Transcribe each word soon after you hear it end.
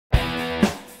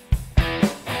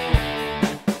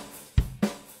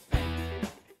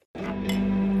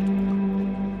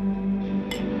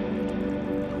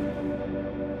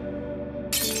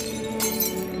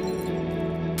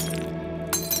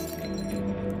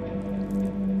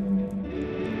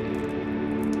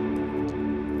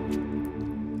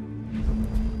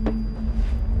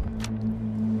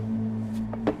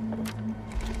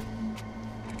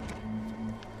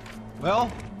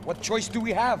What choice do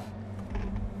we have?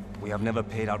 We have never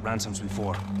paid out ransoms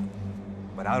before.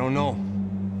 But I don't know.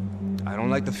 I don't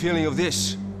like the feeling of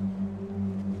this.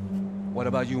 What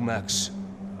about you, Max?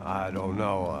 I don't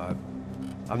know.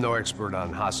 I'm no expert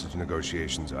on hostage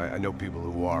negotiations. I know people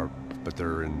who are, but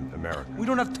they're in America. We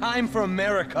don't have time for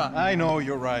America. I know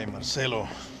you're right, Marcelo.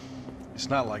 It's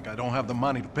not like I don't have the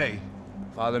money to pay.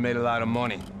 Father made a lot of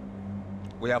money.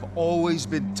 We have always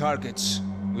been targets.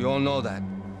 We all know that.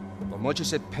 But much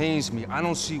as it pains me, I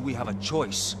don't see we have a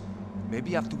choice.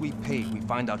 Maybe after we pay, we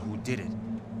find out who did it.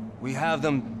 We have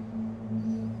them...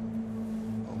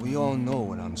 But we all know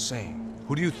what I'm saying.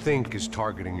 Who do you think is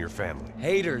targeting your family?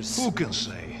 Haters. Who can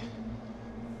say?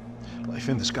 Life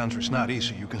in this country is not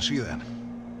easy, you can see that.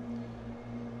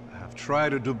 I have tried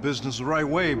to do business the right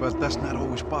way, but that's not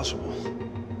always possible.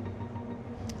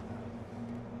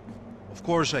 Of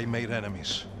course I made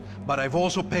enemies, but I've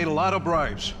also paid a lot of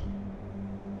bribes.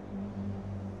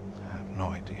 I have no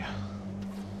idea.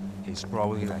 It's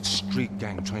probably that street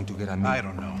gang trying to get at me. I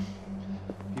don't know.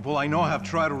 People I know have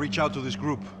tried to reach out to this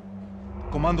group.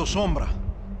 Comando Sombra.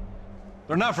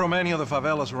 They're not from any of the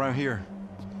favelas around here.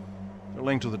 They're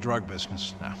linked to the drug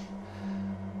business. Now,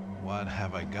 what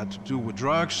have I got to do with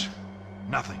drugs?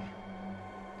 Nothing.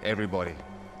 Everybody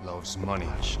loves money.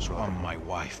 I just want my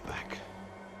wife back.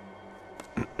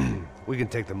 We can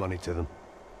take the money to them.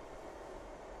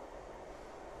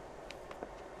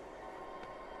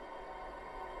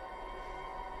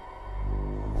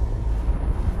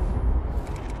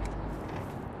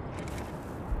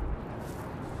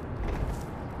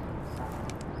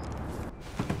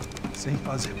 Sem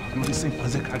fazer barulho e sem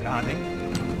fazer cagada, hein?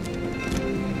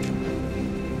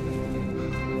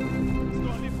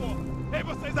 Estou ali, porra! Ei,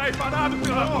 vocês aí, parados,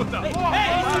 filho da puta!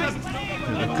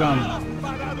 Ele calma.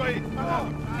 Parado aí!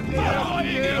 Parado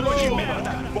aí, grilo de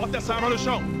merda! Bota essa arma no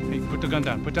chão! Hey, put the gun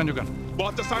down. Put down your gun.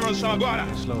 Bota essa arma no chão agora!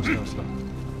 Slow.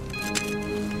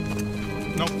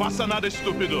 Não faça nada,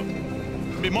 estúpido!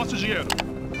 Me mostra o dinheiro!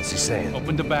 What's he saying?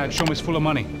 Open the bag. Show me it's full of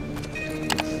money.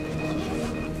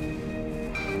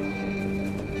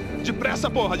 Depressa,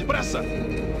 porra, depressa!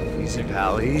 Easy,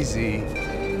 pal, easy.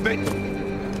 Vem!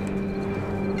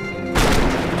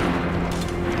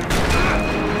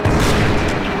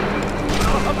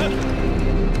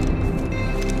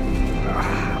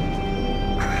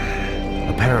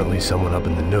 Apparently someone up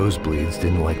in the nosebleeds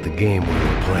didn't like the game we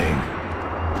were playing.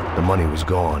 The money was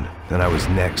gone, and I was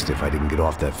next if I didn't get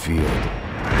off that field.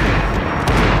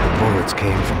 The bullets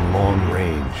came from long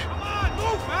range.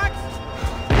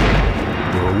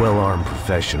 They were well-armed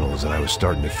professionals, and I was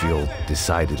starting to feel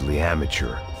decidedly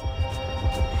amateur.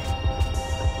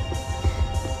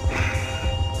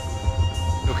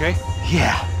 You okay?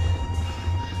 Yeah.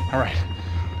 All right.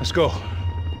 Let's go.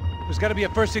 There's got to be a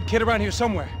first-aid kit around here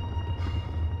somewhere.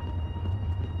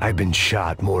 I've been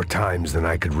shot more times than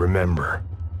I could remember.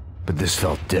 But this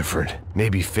felt different.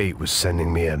 Maybe fate was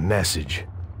sending me a message,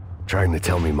 trying to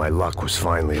tell me my luck was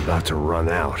finally about to run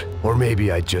out. Or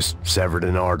maybe I just severed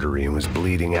an artery and was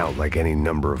bleeding out like any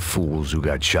number of fools who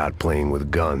got shot playing with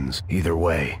guns. Either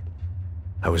way,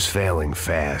 I was failing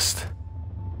fast.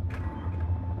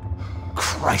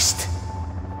 Christ!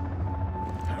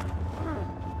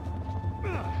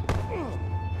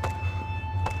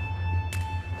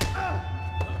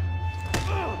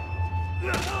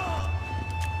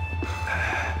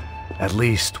 At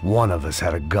least one of us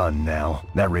had a gun now.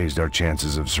 That raised our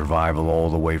chances of survival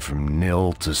all the way from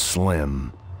nil to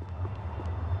slim.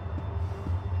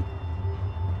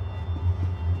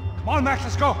 Come on, Max,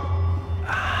 let's go.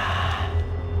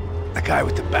 The guy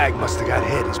with the bag must have got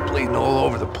hit. He's bleeding all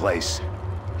over the place.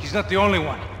 He's not the only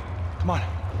one. Come on.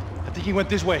 I think he went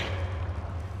this way.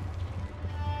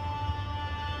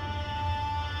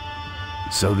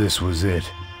 So this was it.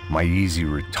 My easy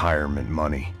retirement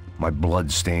money. My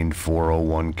blood-stained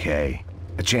 401k.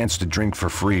 A chance to drink for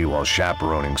free while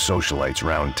chaperoning socialites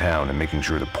around town and making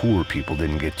sure the poor people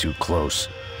didn't get too close.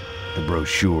 The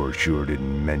brochure sure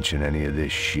didn't mention any of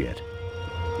this shit.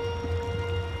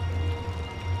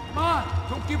 Come on,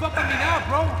 don't give up on me now,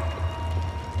 bro.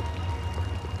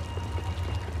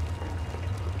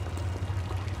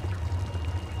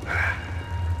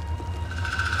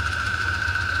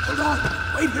 Hold on,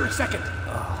 wait here a second.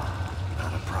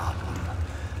 Not a problem.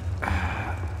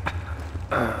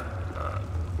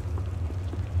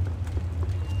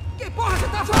 Que porra você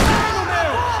tá fazendo,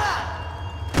 meu?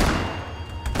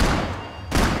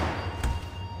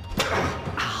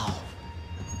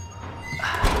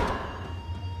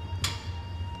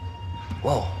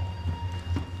 Whoa.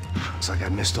 Looks like I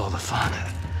missed all the fun.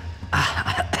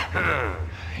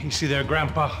 You see there,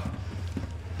 Grandpa?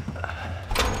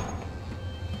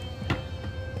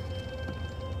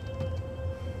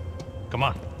 Come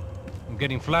on. I'm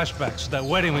getting flashbacks to that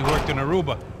wedding we worked in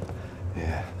Aruba.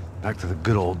 Yeah, back to the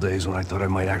good old days when I thought I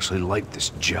might actually like this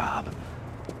job.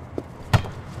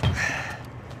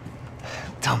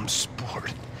 Dumb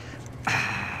sport.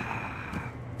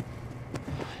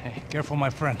 Hey, careful, my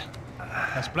friend.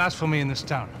 That's blasphemy in this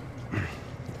town.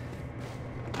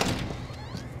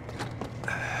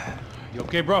 You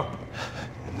okay, bro?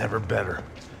 Never better.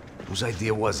 Whose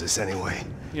idea was this anyway?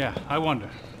 Yeah, I wonder.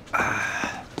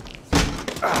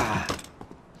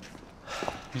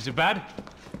 Is it bad?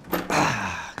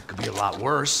 Could be a lot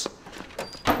worse.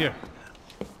 Here.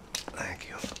 Thank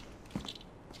you.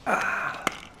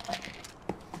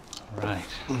 Right.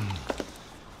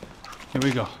 Here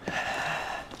we go.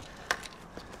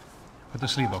 Put the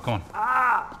sleeve on, come on.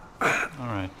 All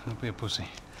right, don't be a pussy.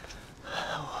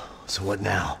 So what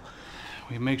now?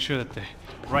 We make sure that the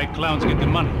right clowns get the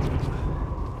money.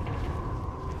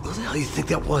 Who the hell do you think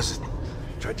that was?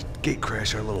 Tried to gate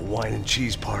crash our little wine and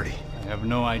cheese party. I have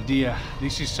no idea.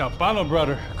 This is Sao Paulo,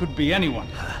 brother. Could be anyone.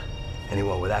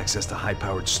 Anyone with access to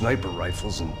high-powered sniper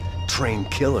rifles and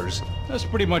trained killers. That's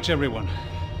pretty much everyone.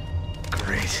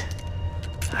 Great.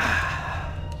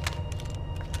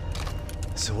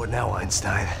 So what now,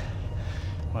 Einstein?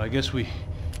 Well, I guess we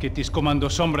get these Comando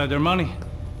Sombra their money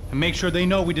and make sure they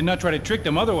know we did not try to trick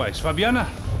them otherwise. Fabiana,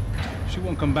 she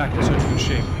won't come back in such good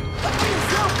shape.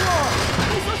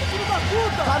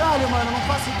 Caralho, mano, não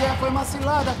faço ideia, foi uma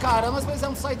cilada, cara. Nós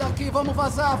precisamos sair daqui, vamos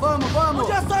vazar, vamos!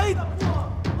 Onde é a saída,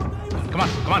 porra? Come on,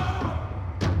 come on.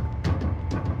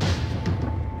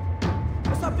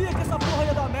 Eu sabia que essa porra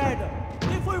ia dar merda.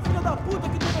 Quem foi o filho da puta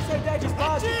que teve essa ideia de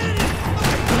estádio?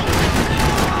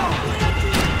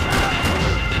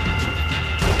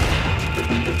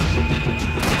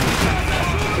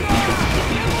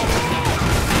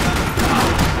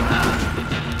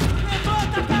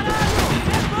 Levanta, caralho!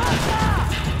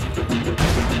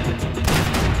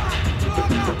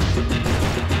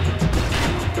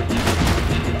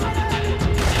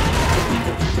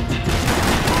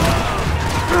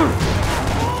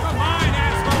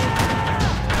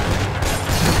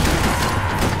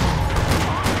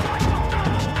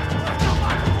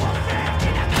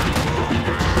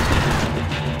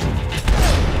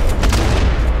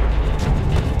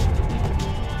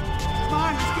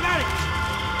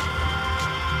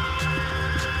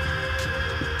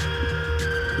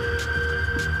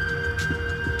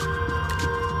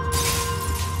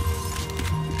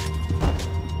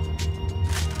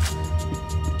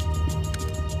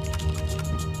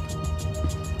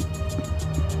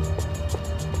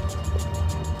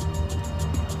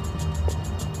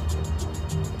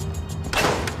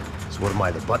 What am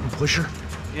I, the button pusher?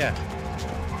 Yeah.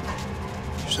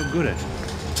 You're so good at it.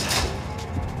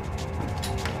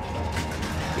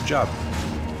 Good job.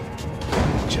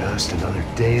 Just another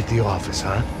day at the office,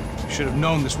 huh? You should have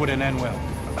known this wouldn't end well.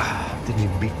 Didn't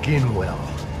even begin well.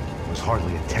 It was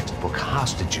hardly a textbook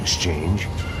hostage exchange.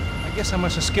 I guess I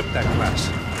must have skipped that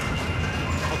class.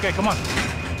 Okay, come on.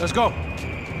 Let's go.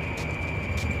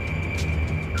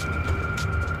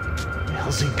 Where the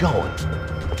hell's he going?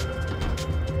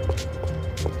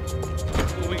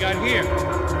 What we got here?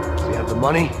 Does he have the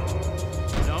money?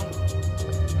 No.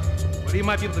 But he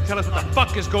might be able to tell us what the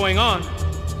fuck is going on.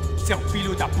 Seu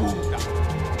filho da puta!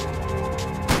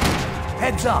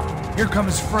 Heads up! Here come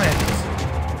his friends.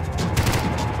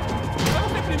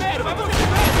 Vamos primeiro! Vamos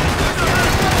primeiro!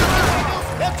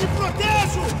 Eu te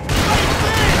protejo!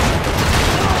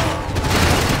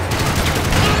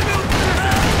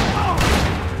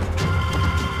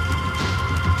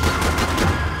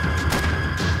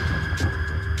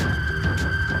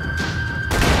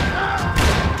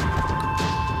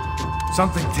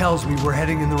 Something tells me we're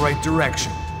heading in the right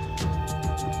direction.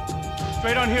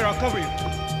 Straight on here, I'll cover you.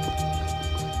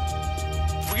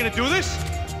 We're gonna do this?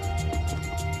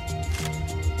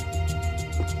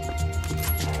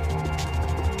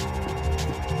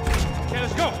 Okay,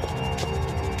 let's go.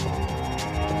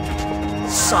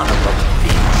 Son of a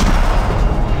bitch!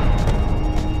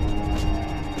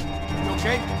 You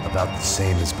okay? About the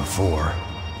same as before.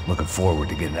 Looking forward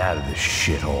to getting out of this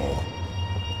shithole.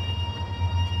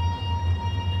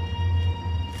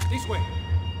 This way.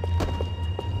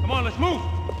 Come on, let's move.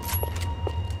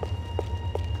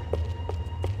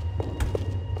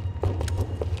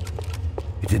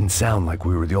 It didn't sound like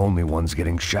we were the only ones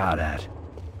getting shot at.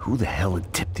 Who the hell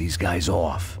had tipped these guys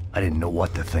off? I didn't know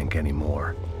what to think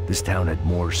anymore. This town had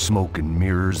more smoke and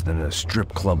mirrors than a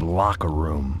strip club locker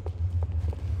room.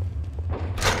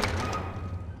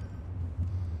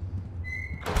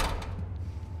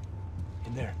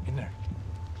 In there, in there.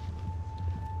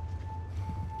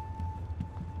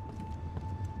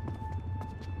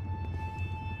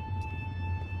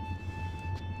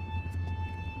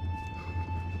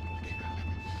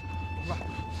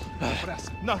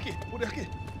 Depressa. Não, aqui, por aqui.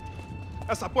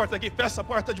 Essa porta aqui, fecha essa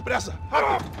porta depressa.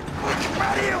 Rápido. Que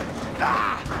pariu!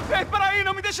 Ei, peraí,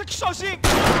 não me deixa aqui sozinho!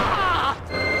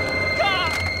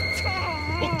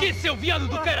 O que, seu viado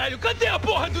do caralho? Cadê a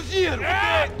porra do dinheiro?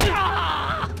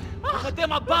 Cadê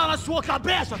uma bala na sua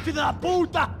cabeça, filha da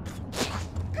puta?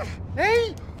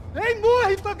 Hein? Hein,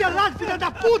 morre, favelado, filha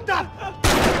da puta!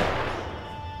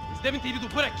 Eles devem ter ido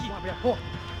por aqui. Abre a porta.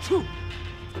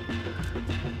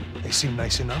 They seem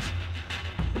nice enough.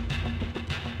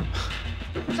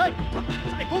 Sai!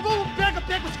 Sai! Vamos, pega os caras!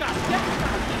 Pega os caras!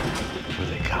 Were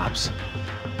they cops?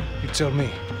 You tell me.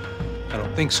 I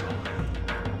don't think so.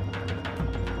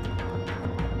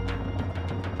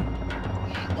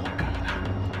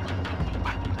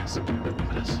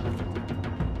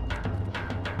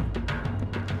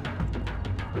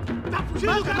 Tá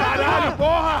fugindo, Caralho,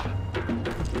 porra!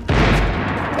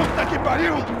 Puta que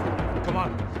pariu! Come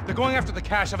on. They're going after the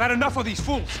cash. I've had enough of these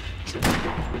fools.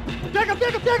 Pega,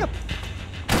 pega, pega!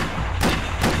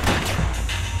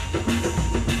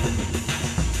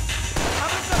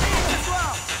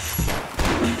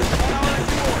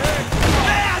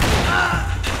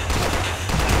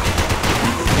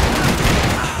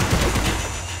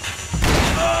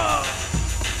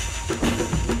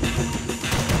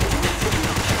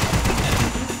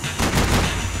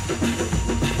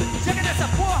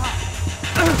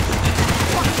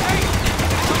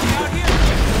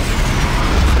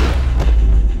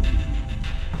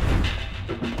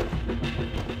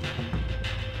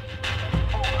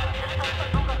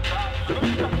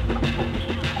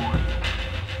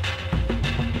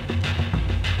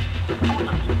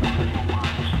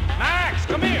 Max,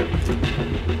 come here!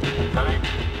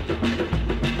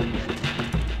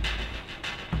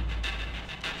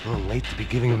 A little late to be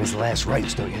giving him his last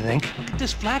rites, don't you think? Look at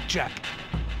this flapjack.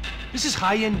 This is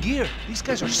high-end gear. These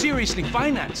guys are seriously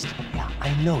financed. Yeah,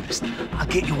 I noticed. I'll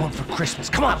get you one for Christmas.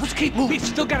 Come on, let's keep moving. We've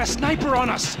still got a sniper on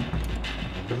us.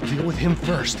 We'll deal with him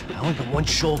first. I only got one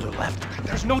shoulder left.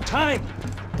 There's no time.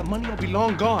 The money will be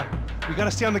long gone. We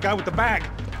gotta stay on the guy with the bag.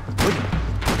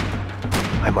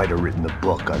 I might have written the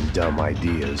book on dumb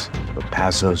ideas, but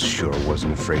Passos sure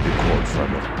wasn't afraid to quote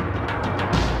from it.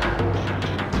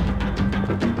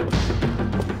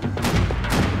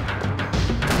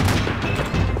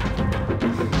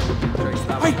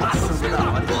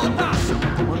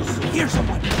 Here's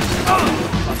someone.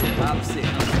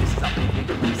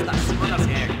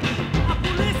 A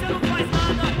polícia não faz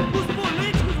nada! Os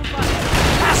políticos não fazem!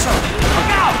 Passo!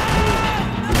 Look out!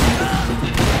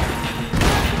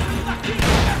 Daqui,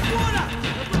 cobertura!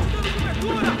 Eu tô te dando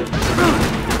cobertura!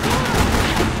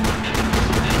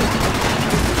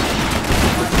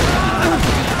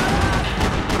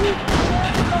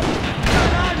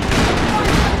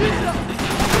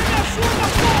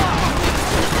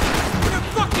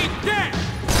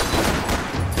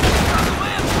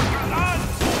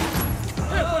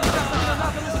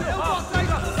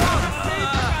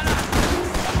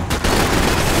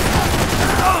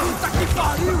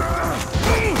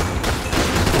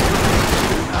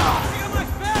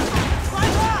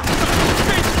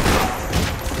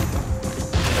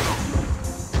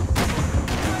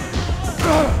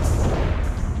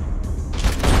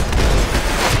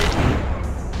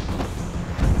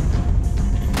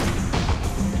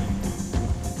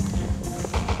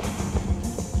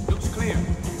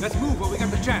 Let's move while we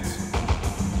got the chance.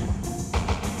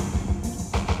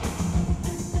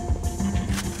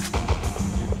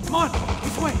 Come on,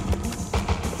 this way.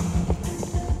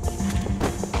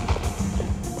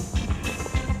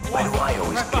 Why do I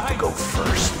always get to go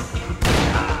first?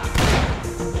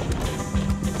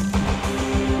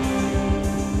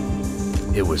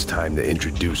 It was time to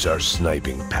introduce our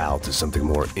sniping pal to something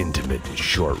more intimate and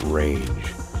short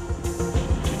range.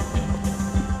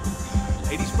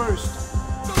 Ladies first.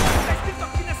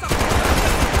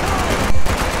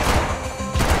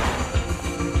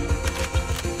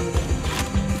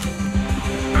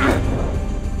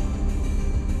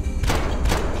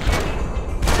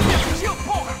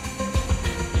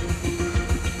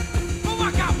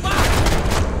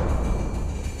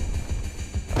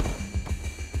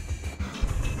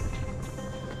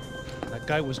 That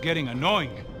guy was getting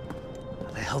annoying.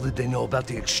 How the hell did they know about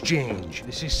the exchange?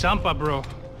 This is Sampa, bro.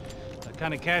 That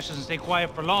kind of cash doesn't stay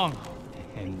quiet for long.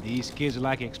 And these kids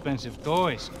like expensive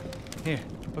toys. Here,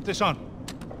 put this on.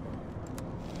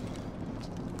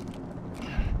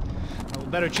 A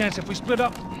better chance if we split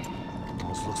up.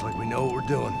 Almost looks like we know what we're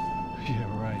doing. Yeah,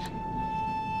 right.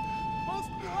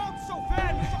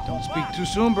 Don't speak too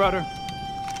soon, brother.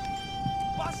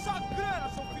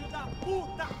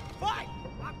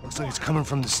 Looks like it's coming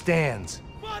from the stands.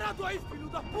 Cuidado aí, filho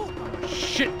da puta!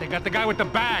 Shit, they got the guy with the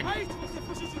bag. Aí, se você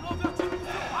fugir de novo, eu atiro no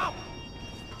seu pau!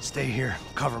 Stay here.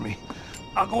 Cover me.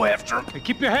 I'll go after him. Hey,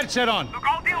 keep your headset on. Look,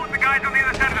 I'll deal with the guys on the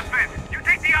other side of the fence. You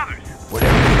take the others.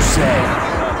 Whatever you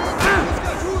say.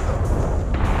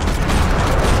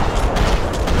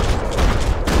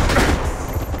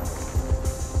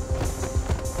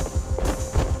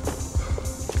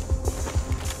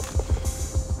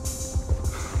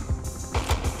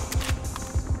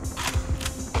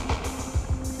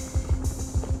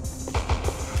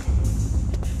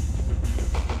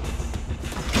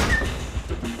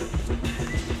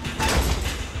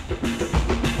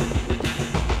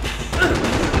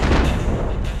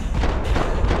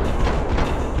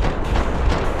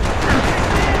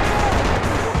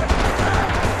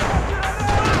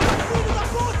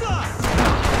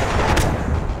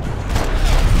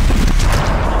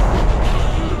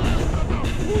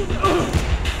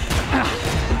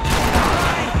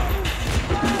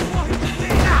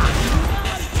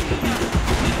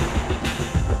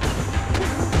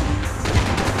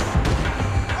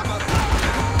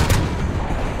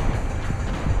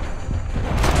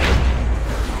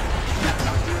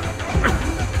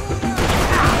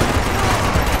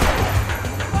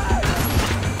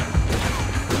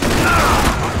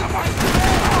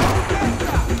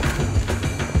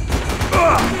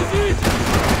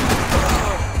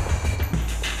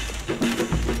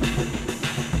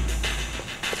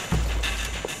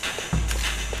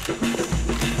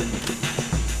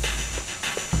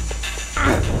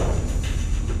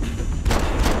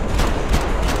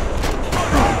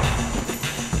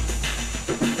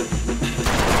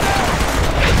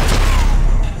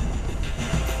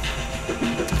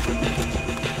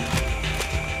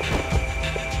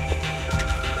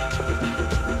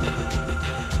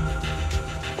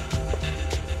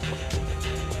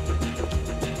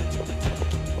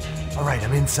 All right,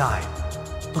 I'm inside.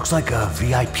 Looks like a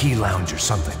VIP lounge or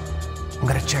something. I'm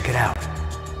gonna check it out.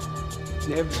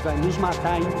 Neves vai nos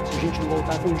matar, hein, se a gente não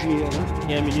voltar com dinheiro, né?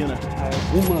 Quem é a menina?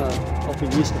 Alguma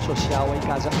alpinista social aí em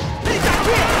casa.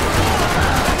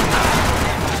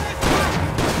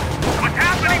 What's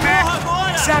happening,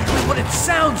 man? Exactly what it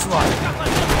sounds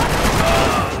like!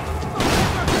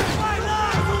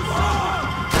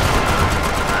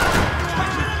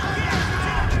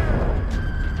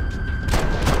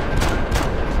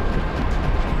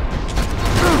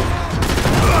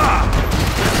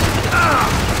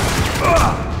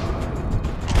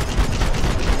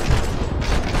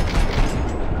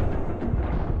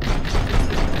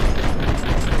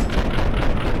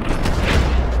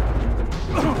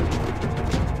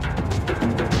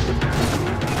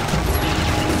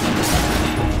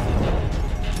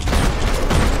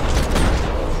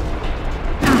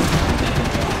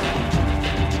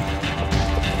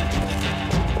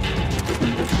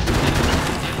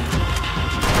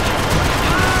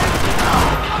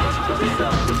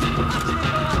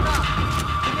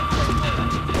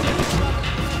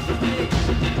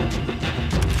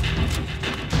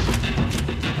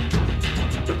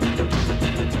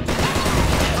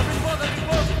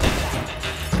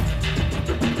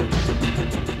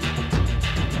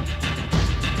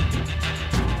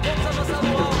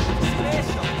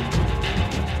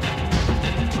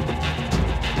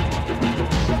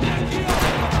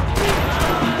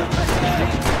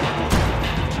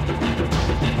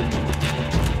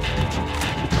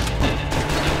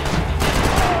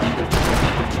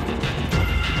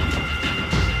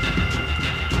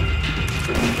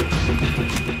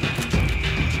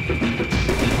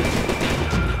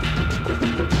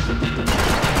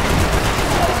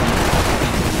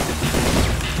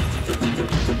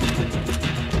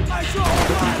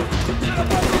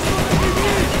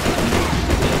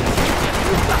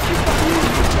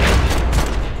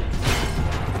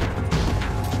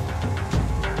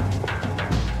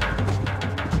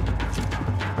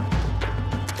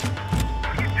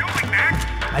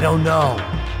 I don't know.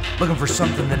 Looking for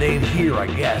something that ain't here, I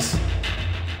guess.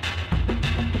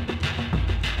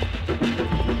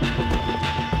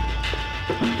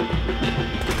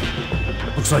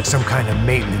 Looks like some kind of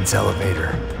maintenance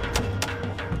elevator.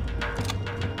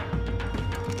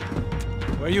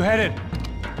 Where you headed?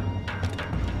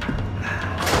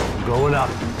 I'm going up.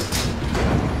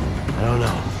 I don't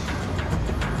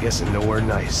know. Guessing nowhere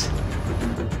nice.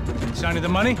 Sign of the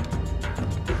money?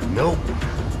 Nope.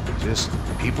 Just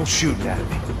people shooting at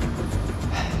me.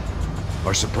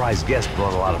 Our surprise guest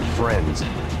brought a lot of friends.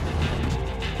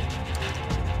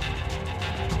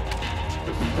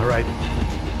 All right,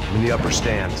 I'm in the upper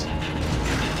stands.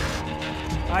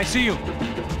 I see you.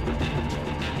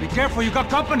 Be careful, you got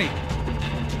company.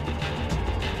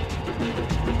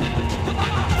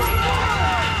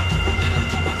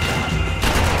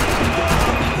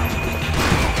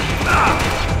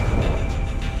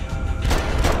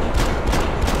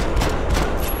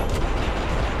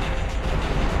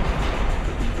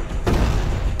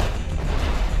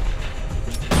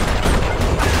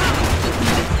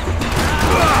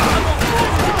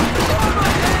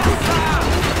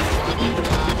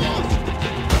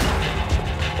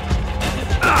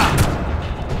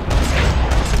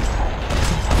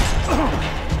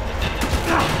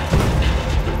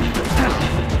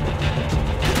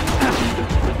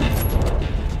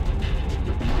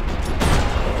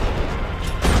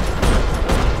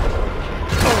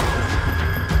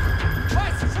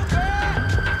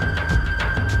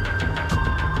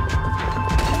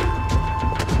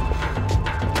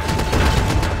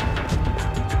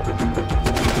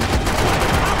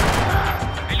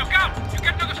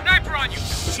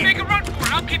 Make a run for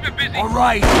it. I'll keep it busy. All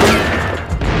right.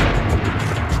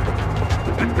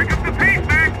 Let's pick up the pace,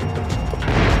 Max.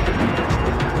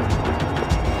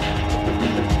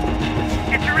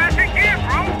 Get your ass in gear,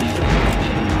 bro.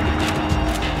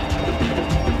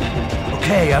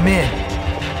 Okay, I'm in.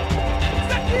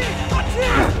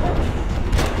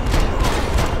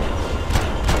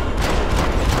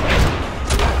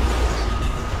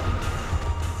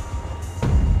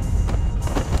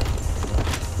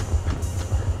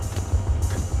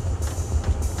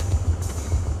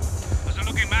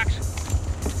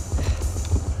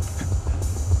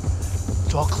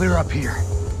 It's all clear up here.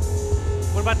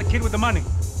 What about the kid with the money?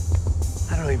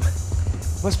 I don't even...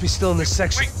 Must be still in this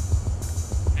section. Wait.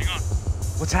 Hang on.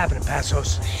 What's happening,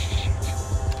 Passos?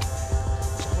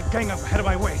 We're gang up ahead of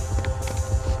my way.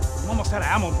 I'm almost out of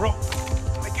ammo, bro.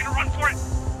 Making a run for it.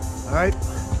 All right.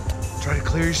 Try to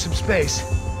clear you some space.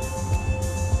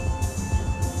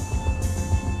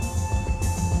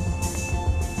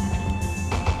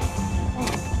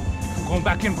 I'm going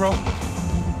back in, bro.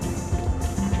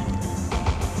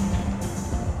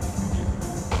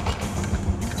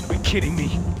 Are you kidding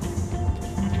me?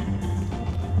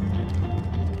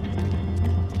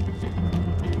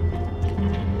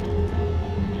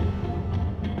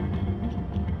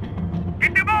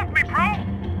 Get them off me, bro.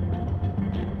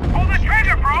 Pull the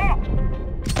trigger, bro.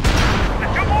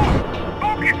 Let's go more.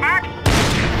 Focus, Max.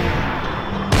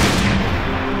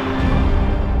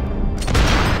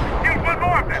 Shoot one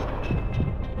more of them.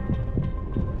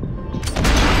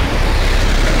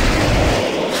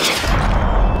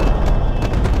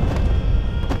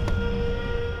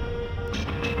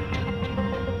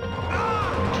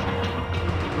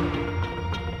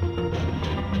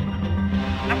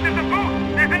 Up in the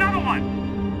booth. There's another one.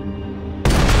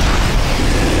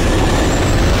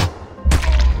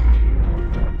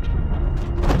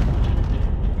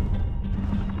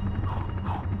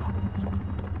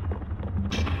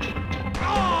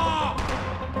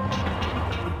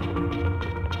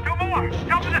 Two more.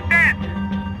 Jump in the stands.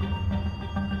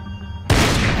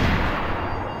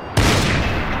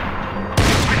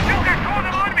 I still got two of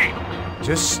them on me.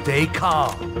 Just stay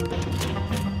calm.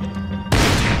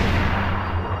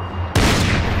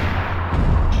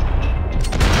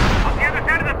 On the other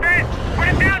side of the fence. Put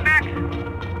it down, Max.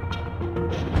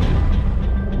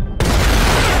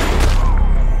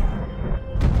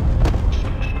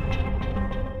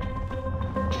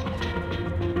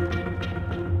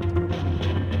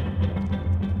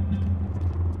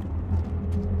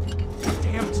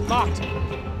 Damn, it's locked.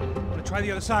 I'm gonna try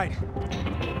the other side.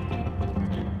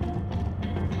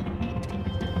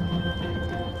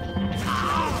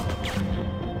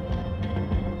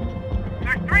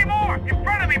 There's three more in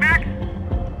front of me, Max.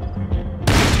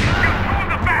 Shoot two of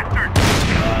the bastards.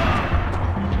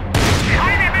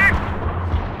 Behind me, Max.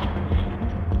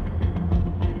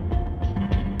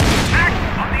 Max,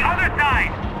 on the other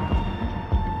side.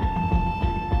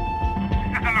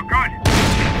 This doesn't look good.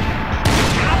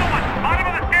 Another one, bottom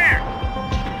of the stairs.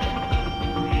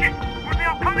 Shit, where are they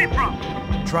all coming from?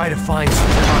 Try to find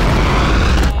some...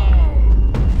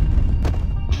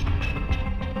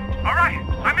 All right,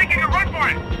 I'm making a run for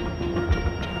it.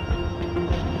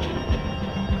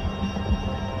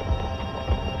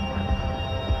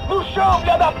 No chão,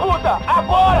 filha da puta!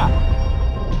 Agora!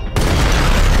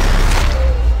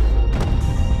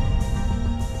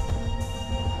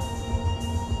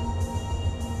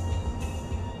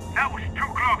 That was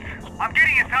too close. I'm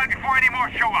getting inside before any more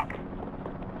show up.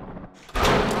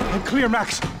 I'm clear,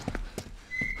 Max.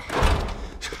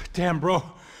 Damn, bro.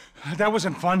 That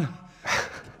wasn't fun.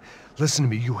 Listen to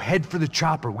me, you head for the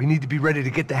chopper. We need to be ready to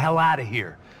get the hell out of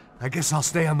here. I guess I'll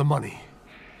stay on the money.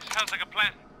 Sounds like a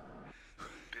plan.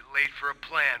 Bit late for a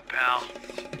plan, pal.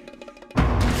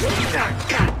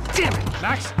 God damn it!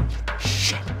 Max?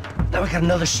 Shit. Now we got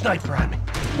another sniper on me.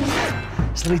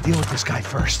 So let me deal with this guy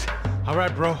first. All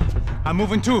right, bro. I'm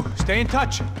moving too. Stay in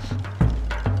touch.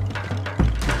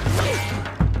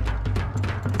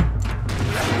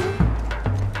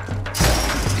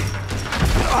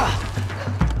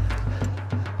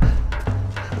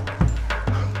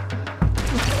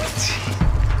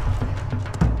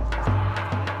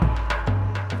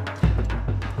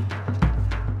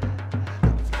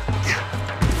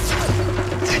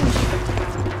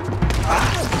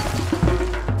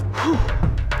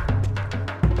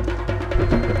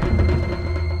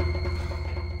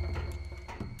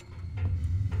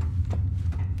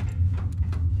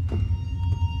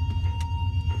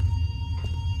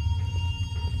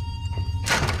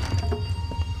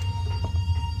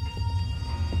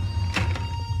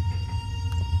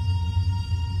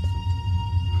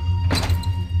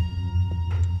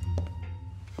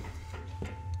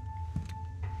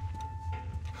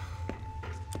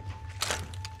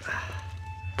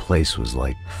 place was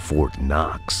like Fort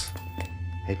Knox.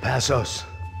 Hey, Passos.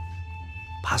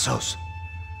 Passos.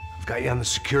 I've got you on the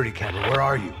security camera. Where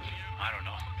are you? I don't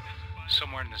know.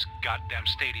 Somewhere in this goddamn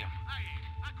stadium.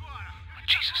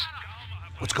 Jesus.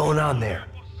 What's going on there?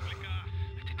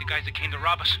 I think the guys that came to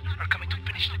rob us are coming to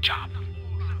finish the job.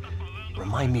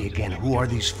 Remind me again, who are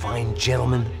these fine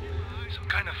gentlemen? Some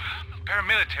kind of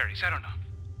paramilitaries, I don't know.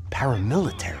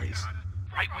 Paramilitaries?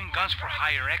 Right-wing guns for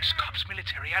hire, ex-cops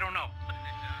military, I don't know.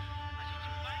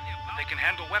 They can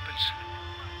handle weapons.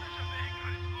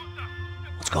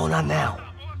 What's going on now?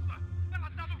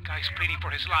 Guy's pleading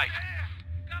for his life.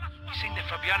 He's saying that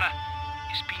Fabiana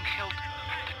is being held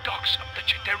at the docks of the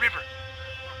Chete River.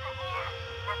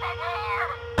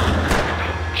 Oh,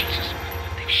 Jesus,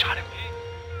 they've shot him.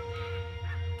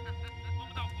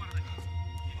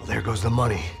 Well, there goes the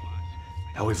money.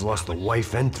 Now we've lost the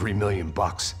wife and $3 million.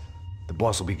 The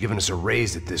boss will be giving us a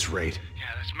raise at this rate.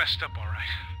 Yeah, that's messed up, all right.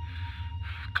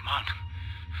 Come on.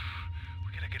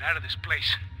 We gotta get out of this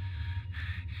place.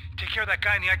 Take care of that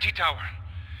guy in the IT tower.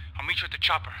 I'll meet you at the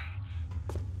chopper.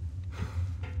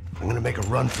 I'm gonna make a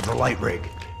run for the light rig.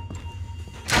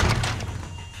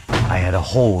 I had a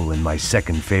hole in my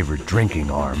second favorite drinking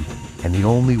arm, and the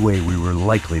only way we were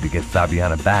likely to get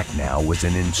Fabiana back now was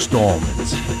in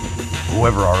installments.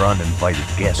 Whoever our uninvited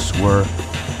guests were,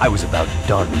 I was about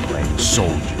done playing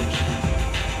soldiers.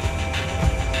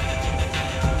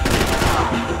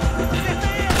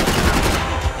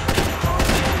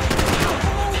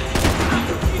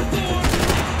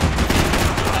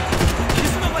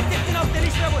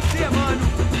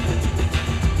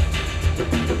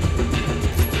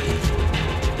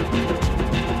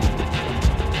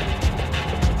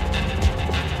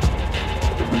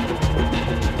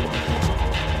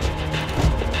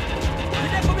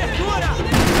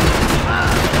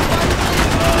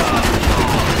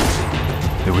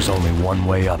 There was only one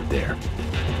way up there.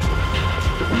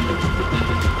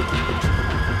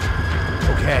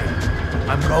 Okay,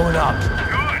 I'm going up.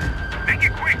 Good. Make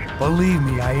it quick. Believe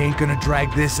me, I ain't gonna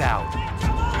drag this out.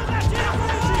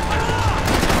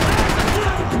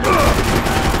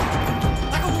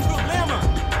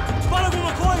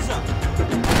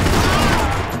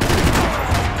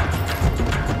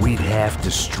 We'd half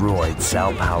destroyed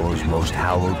Sao Paulo's most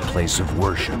hallowed place of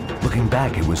worship. Looking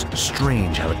back, it was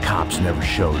strange how the cops never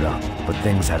showed up, but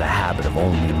things had a habit of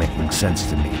only making sense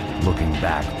to me, looking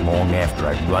back long after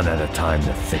I'd run out of time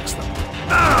to fix them.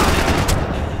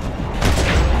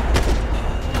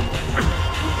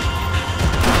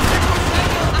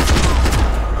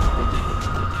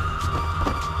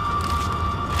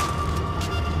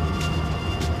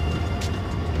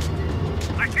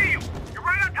 I see you. You're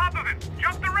right on top of him.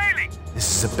 Jump the railing.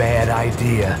 This is a bad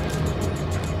idea.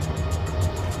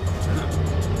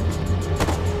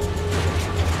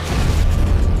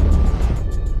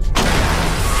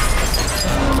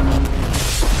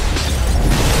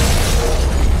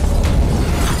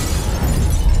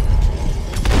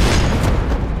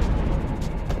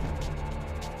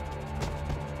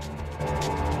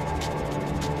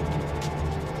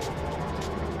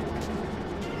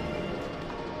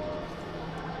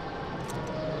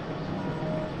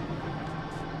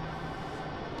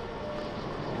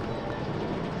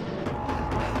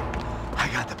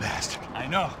 I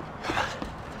know.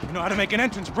 You know how to make an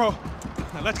entrance, bro.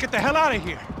 Now let's get the hell out of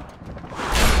here.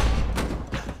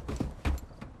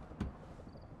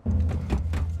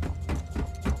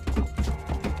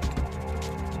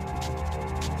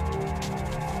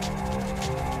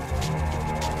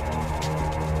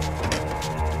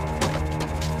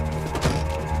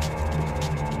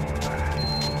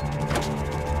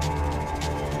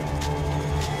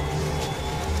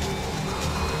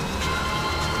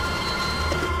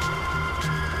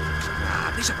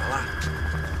 Deixa pra lá.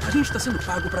 A gente tá sendo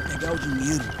pago pra pegar o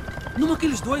dinheiro. Não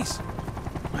aqueles dois.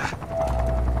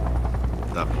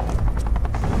 Tá bom.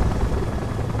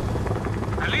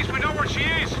 At least we know where she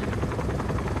is.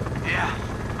 Yeah.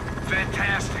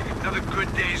 Fantastic. Another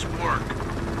good day's work.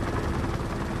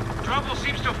 Trouble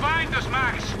seems to find us,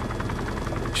 Max.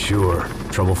 Sure,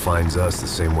 trouble finds us the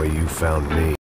same way you found me.